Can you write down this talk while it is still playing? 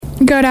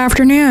Good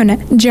afternoon.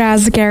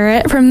 Jasz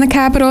Garrett from the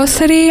capital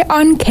city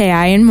on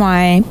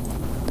KINY.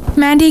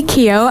 Mandy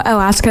Keogh,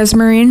 Alaska's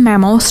marine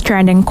mammal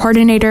stranding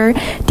coordinator,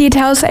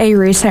 details a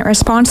recent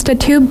response to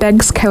two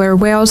Bigg's killer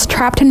whales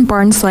trapped in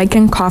Barnes Lake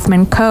in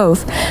Coffman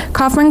Cove.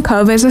 Coffman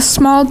Cove is a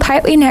small,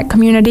 tightly knit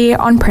community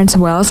on Prince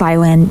of Wales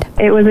Island.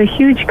 It was a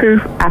huge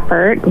group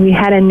effort. We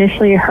had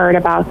initially heard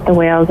about the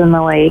whales in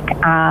the lake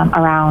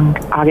around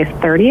August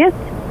 30th,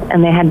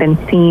 and they had been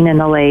seen in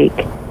the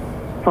lake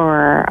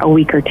for a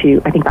week or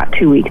two, I think about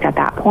 2 weeks at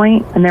that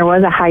point. And there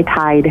was a high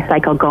tide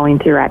cycle going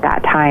through at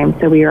that time.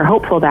 So we were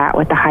hopeful that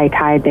with the high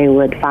tide, they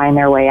would find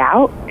their way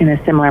out in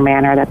a similar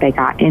manner that they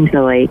got into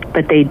the lake,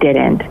 but they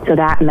didn't. So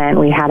that meant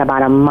we had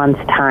about a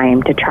month's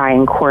time to try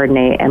and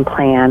coordinate and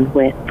plan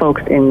with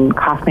folks in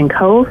Coffman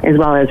Cove, as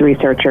well as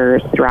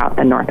researchers throughout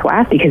the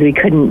Northwest, because we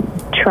couldn't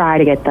try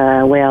to get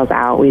the whales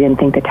out. We didn't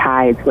think the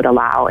tides would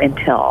allow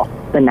until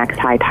the next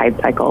high tide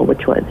cycle,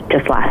 which was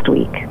just last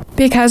week.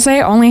 Because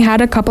they only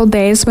had a couple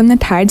days when the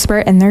tides were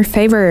in their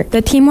favor,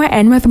 the team went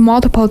in with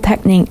multiple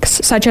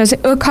techniques, such as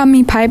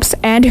ukami pipes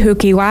and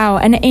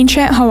hukilau, an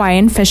ancient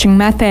Hawaiian fishing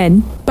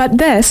method. But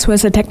this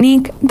was a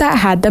technique that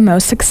had the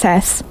most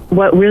success.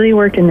 What really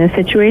worked in this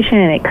situation,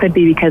 and it could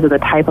be because of the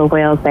type of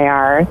whales they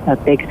are, the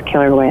Bigg's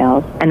killer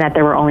whales, and that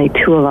there were only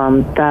two of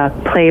them, the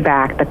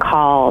playback, the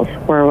calls,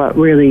 were what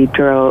really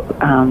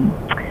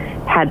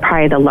had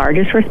probably the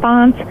largest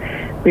response.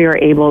 We were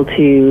able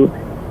to,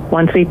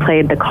 once we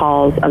played the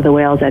calls of the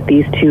whales that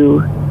these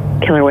two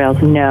killer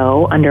whales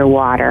know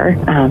underwater,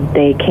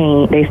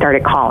 they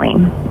started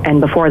calling. And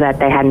before that,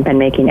 they hadn't been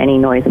making any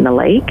noise in the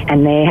lake.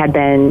 And they had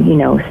been,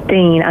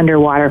 staying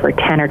underwater for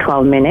 10 or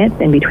 12 minutes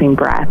in between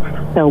breaths.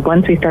 So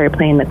once we started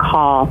playing the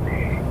call,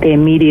 they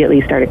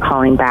immediately started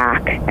calling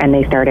back, and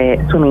they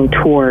started swimming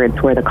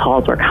towards where the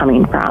calls were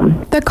coming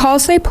from. The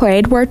calls they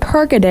played were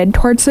targeted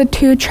towards the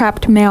two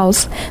trapped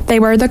males. They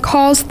were the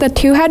calls the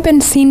two had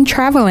been seen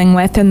traveling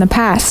with in the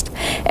past.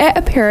 It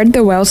appeared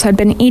the whales had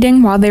been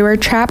eating while they were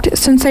trapped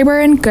since they were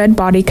in good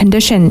body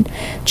condition.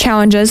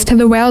 Challenges to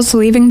the whales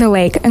leaving the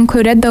lake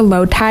included the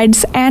low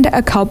tides and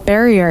a kelp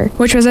barrier,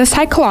 which was a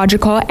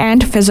psychological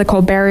and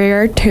physical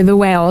barrier to the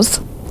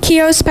whales.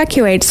 Keogh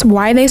speculates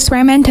why they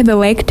swam into the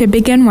lake to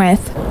begin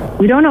with.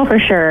 We don't know for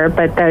sure,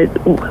 but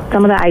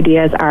some of the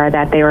ideas are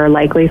that they were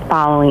likely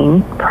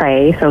following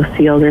prey, so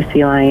seals or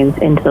sea lions,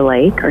 into the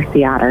lake, or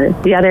sea otters.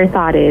 The other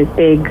thought is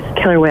Bigg's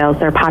killer whales,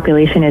 their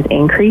population is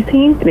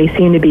increasing. They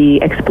seem to be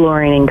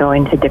exploring and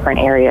going to different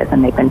areas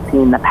than they've been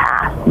seen in the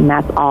past. And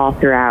that's all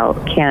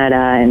throughout Canada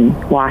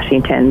and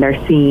Washington.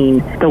 They're seeing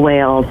the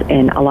whales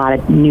in a lot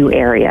of new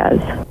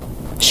areas.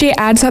 She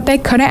adds that they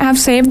couldn't have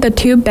saved the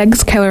two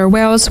Bigg's killer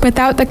whales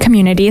without the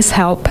community's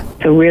help.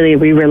 So really,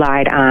 we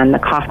relied on the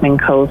Coffman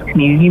Cove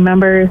community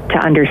members to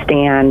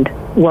understand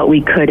what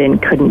we could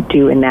and couldn't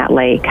do in that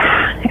lake,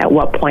 at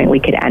what point we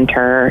could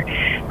enter.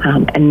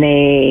 And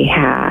they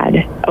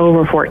had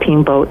over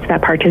 14 boats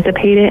that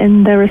participated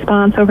in the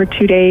response over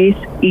 2 days.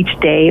 Each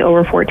day,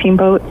 over 14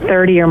 boats,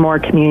 30 or more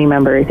community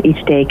members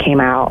each day came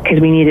out,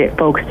 because we needed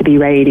folks to be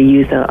ready to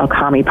use the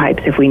okami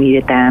pipes if we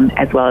needed them,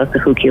 as well as the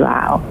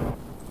hukilau.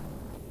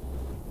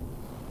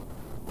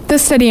 The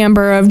City and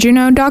Borough of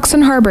Juneau Docks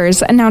and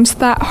Harbors announced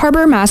that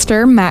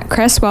Harbormaster Matt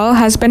Creswell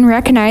has been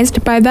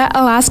recognized by the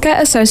Alaska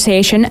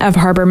Association of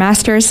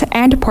Harbormasters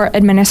and Port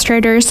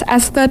Administrators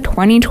as the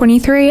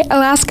 2023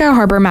 Alaska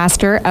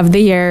Harbormaster of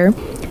the Year.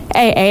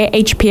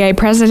 AAHPA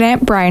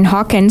President Brian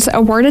Hawkins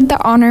awarded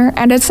the honor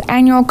at its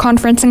annual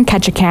conference in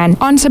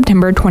Ketchikan on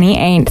September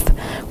 28th.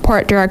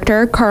 Port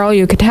Director Carl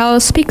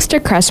Yucatel speaks to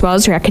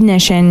Creswell's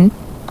recognition.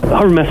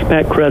 Harbormaster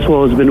Matt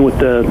Creswell has been with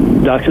the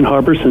Docks and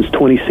Harbors since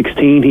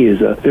 2016. He is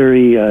a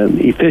very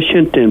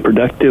efficient and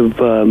productive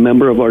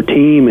member of our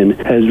team, and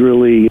has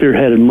really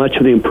spearheaded much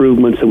of the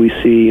improvements that we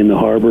see in the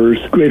harbors.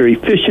 Greater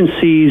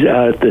efficiencies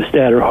at the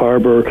Statter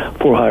Harbor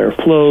for hire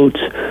floats,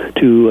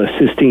 to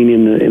assisting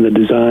in the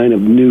design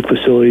of new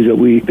facilities that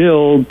we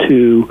build,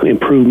 to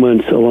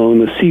improvements along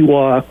the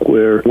Seawalk,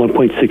 where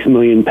 1.6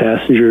 million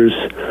passengers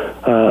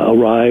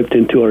arrived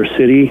into our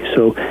city.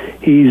 So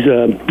he's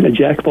a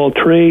jack of all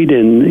trade,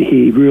 and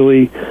he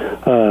really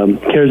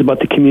cares about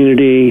the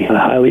community,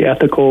 highly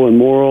ethical and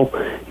moral.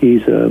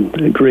 He's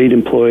a great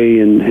employee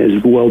and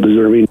is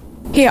well-deserving.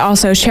 He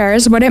also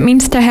shares what it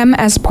means to him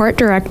as Port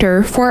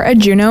Director for a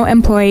Juneau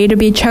employee to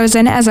be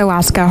chosen as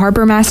Alaska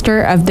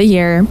Harbormaster of the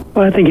Year.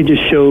 Well, I think it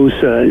just shows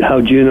how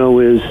Juneau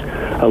is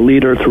a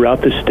leader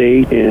throughout the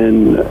state,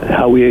 and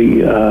how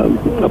we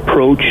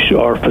approach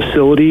our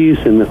facilities,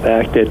 and the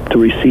fact that to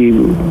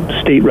receive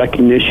state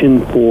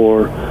recognition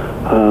for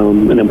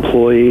an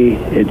employee,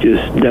 it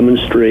just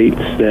demonstrates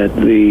that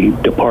the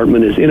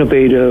department is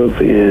innovative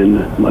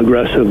and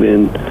aggressive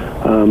in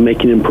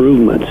making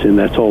improvements, and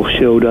that's all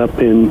showed up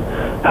in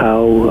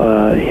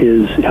how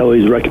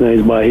he's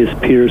recognized by his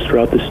peers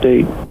throughout the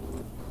state.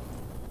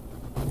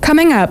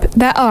 Coming up,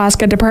 the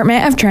Alaska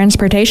Department of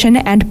Transportation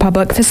and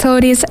Public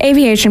Facilities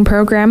Aviation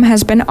Program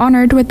has been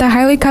honored with the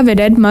highly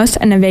coveted Most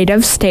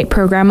Innovative State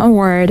Program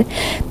Award.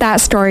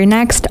 That story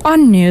next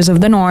on News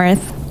of the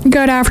North.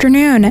 Good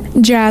afternoon.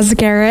 Jasz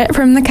Garrett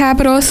from the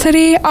capital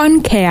city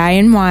on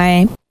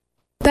KINY.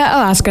 The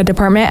Alaska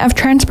Department of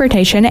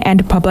Transportation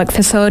and Public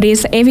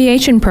Facilities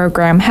Aviation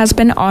Program has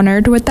been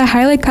honored with the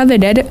highly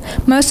coveted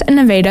Most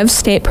Innovative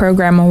State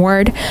Program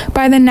Award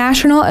by the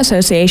National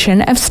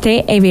Association of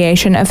State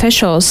Aviation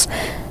Officials.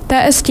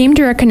 The esteemed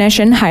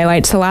recognition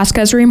highlights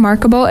Alaska's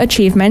remarkable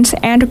achievements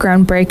and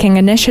groundbreaking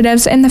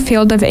initiatives in the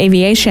field of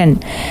aviation.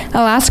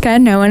 Alaska,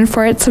 known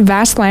for its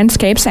vast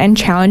landscapes and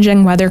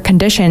challenging weather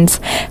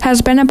conditions,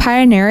 has been a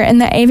pioneer in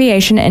the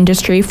aviation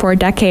industry for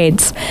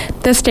decades.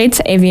 The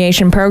state's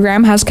aviation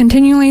program has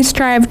continually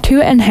strived to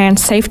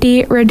enhance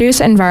safety,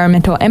 reduce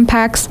environmental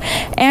impacts,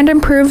 and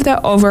improve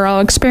the overall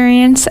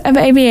experience of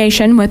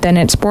aviation within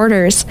its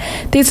borders.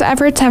 These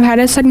efforts have had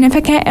a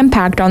significant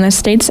impact on the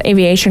state's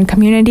aviation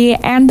community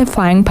and the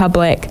flying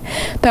public.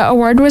 The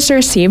award was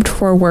received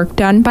for work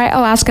done by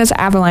Alaska's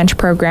Avalanche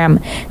program,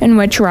 in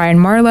which Ryan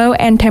Marlowe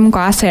and Tim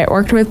Glassett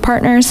worked with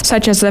partners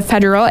such as the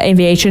Federal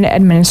Aviation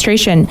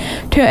Administration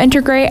to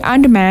integrate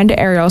unmanned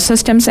aerial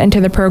systems into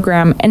the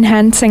program,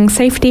 enhancing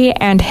safety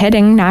and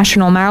hitting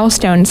national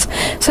milestones,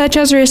 such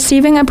as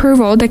receiving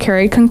approval to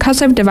carry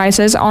concussive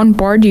devices on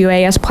board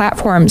UAS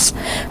platforms,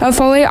 a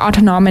fully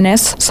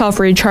autonomous,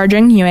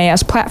 self-recharging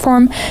UAS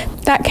platform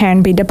that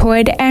can be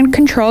deployed and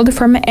controlled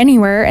from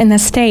anywhere in the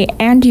state,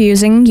 and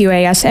using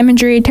UAS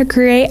imagery to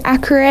create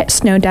accurate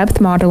snow depth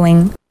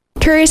modeling.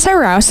 Teresa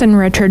Rouse and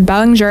Richard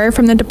Bellinger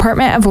from the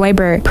Department of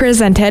Labor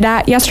presented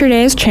at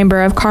yesterday's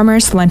Chamber of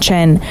Commerce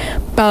luncheon.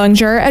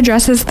 Bellinger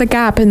addresses the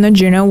gap in the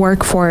Juneau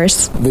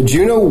workforce. The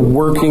Juneau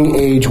working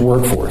age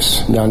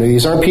workforce. Now,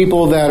 these aren't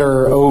people that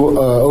are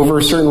over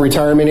a certain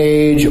retirement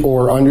age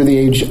or under the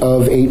age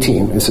of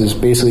 18. This is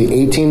basically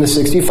 18 to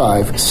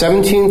 65.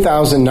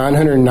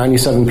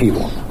 17,997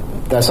 people.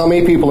 That's how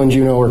many people in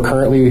Juneau are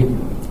currently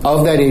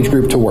of that age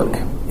group to work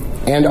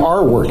and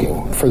are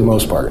working for the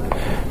most part.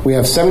 We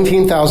have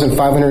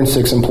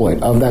 17,506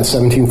 employed of that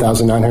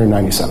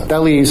 17,997.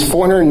 That leaves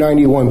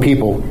 491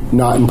 people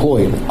not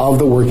employed of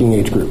the working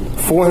age group.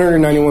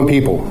 491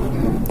 people.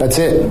 That's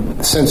it.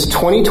 Since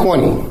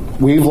 2020,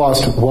 we've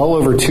lost well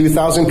over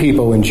 2,000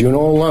 people in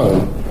Juneau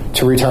alone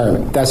to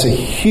retirement. That's a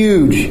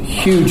huge,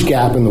 huge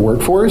gap in the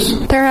workforce.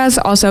 There has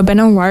also been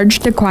a large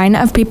decline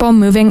of people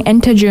moving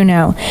into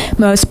Juneau.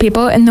 Most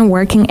people in the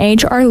working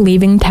age are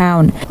leaving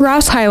town.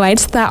 Rouse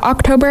highlights that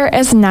October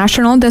is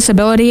National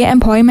Disability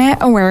Employment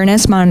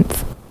Awareness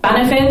Month.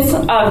 Benefits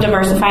of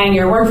diversifying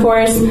your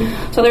workforce.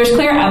 So there's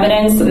clear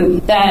evidence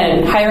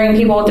that hiring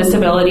people with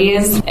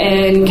disabilities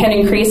can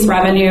increase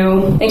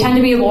revenue. They tend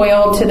to be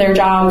loyal to their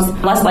jobs,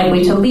 less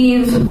likely to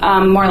leave,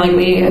 more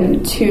likely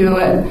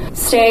to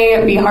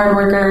stay, be hard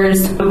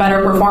workers,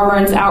 better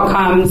performance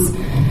outcomes,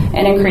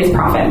 and increase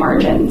profit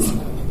margins.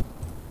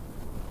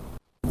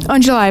 On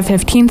July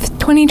 15th,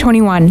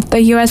 2021,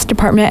 the U.S.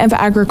 Department of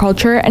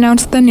Agriculture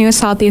announced the new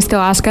Southeast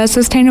Alaska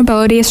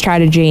Sustainability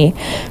Strategy.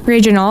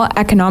 Regional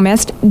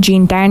economist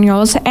Gene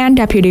Daniels and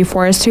Deputy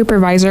Forest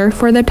Supervisor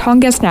for the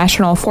Tongass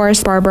National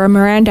Forest, Barbara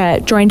Miranda,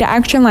 joined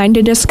Action Line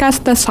to discuss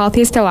the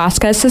Southeast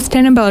Alaska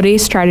Sustainability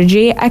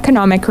Strategy,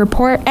 Economic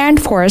Report,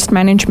 and Forest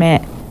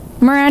Management.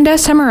 Miranda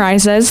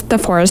summarizes the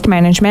forest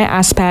management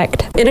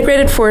aspect.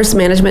 Integrated forest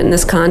management in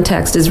this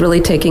context is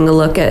really taking a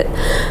look at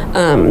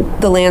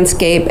the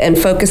landscape and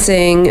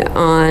focusing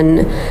on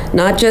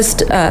not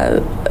just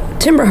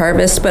timber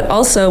harvest, but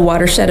also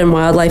watershed and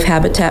wildlife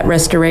habitat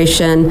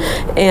restoration,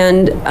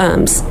 and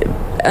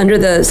under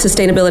the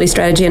sustainability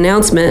strategy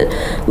announcement,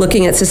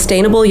 looking at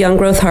sustainable young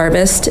growth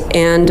harvest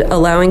and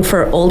allowing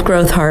for old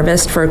growth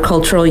harvest for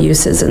cultural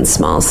uses and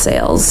small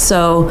sales.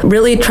 So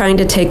really trying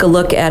to take a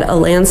look at a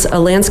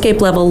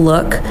landscape level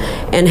look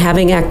and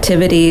having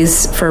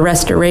activities for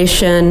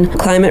restoration,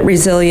 climate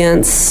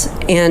resilience,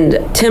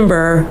 and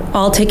timber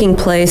all taking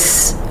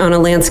place on a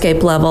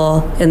landscape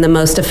level in the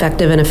most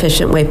effective and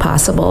efficient way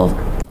possible.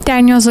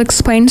 Daniels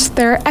explains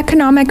their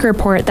economic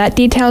report that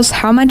details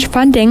how much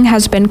funding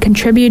has been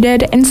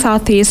contributed in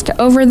Southeast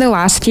over the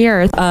last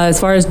year. As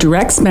far as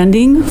direct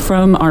spending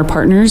from our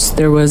partners,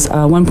 there was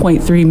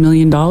 $1.3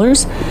 million.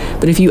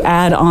 But if you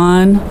add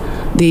on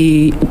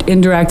the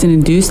indirect and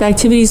induced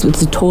activities,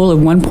 it's a total of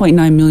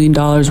 $1.9 million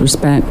were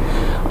spent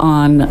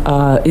on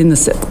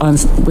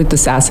with the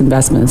SAS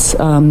investments.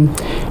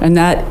 And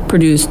that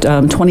produced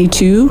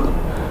 22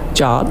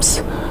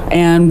 jobs.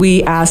 And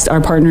we asked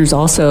our partners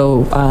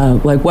also,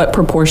 what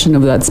proportion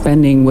of that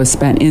spending was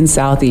spent in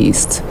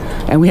Southeast.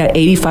 And we had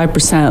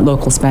 85%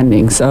 local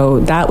spending.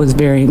 So that was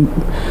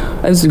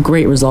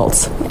great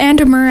results.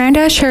 And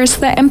Miranda shares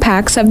the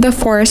impacts of the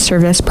Forest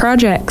Service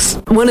projects.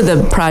 One of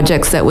the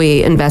projects that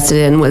we invested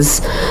in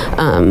was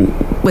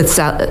with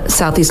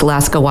Southeast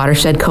Alaska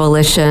Watershed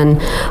Coalition.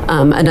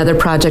 Another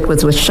project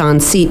was with Sean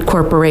Seat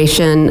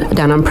Corporation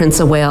down on Prince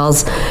of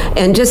Wales.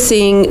 And just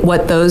seeing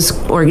what those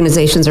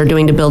organizations are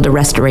doing to build a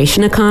restoration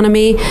restoration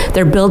economy.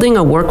 They're building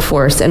a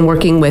workforce and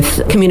working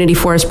with community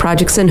forest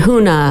projects in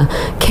Hoona,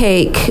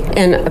 Cake,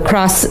 and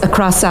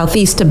across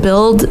Southeast to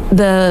build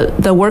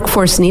the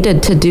workforce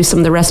needed to do some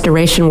of the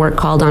restoration work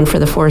called on for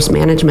the forest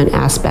management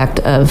aspect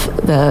of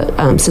the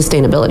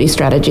sustainability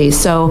strategy.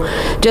 So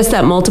just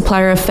that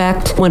multiplier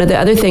effect. One of the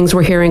other things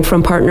we're hearing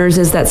from partners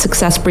is that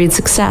success breeds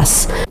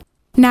success.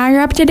 Now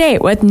you're up to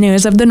date with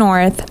News of the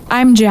North.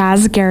 I'm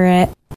Jasz Garrett.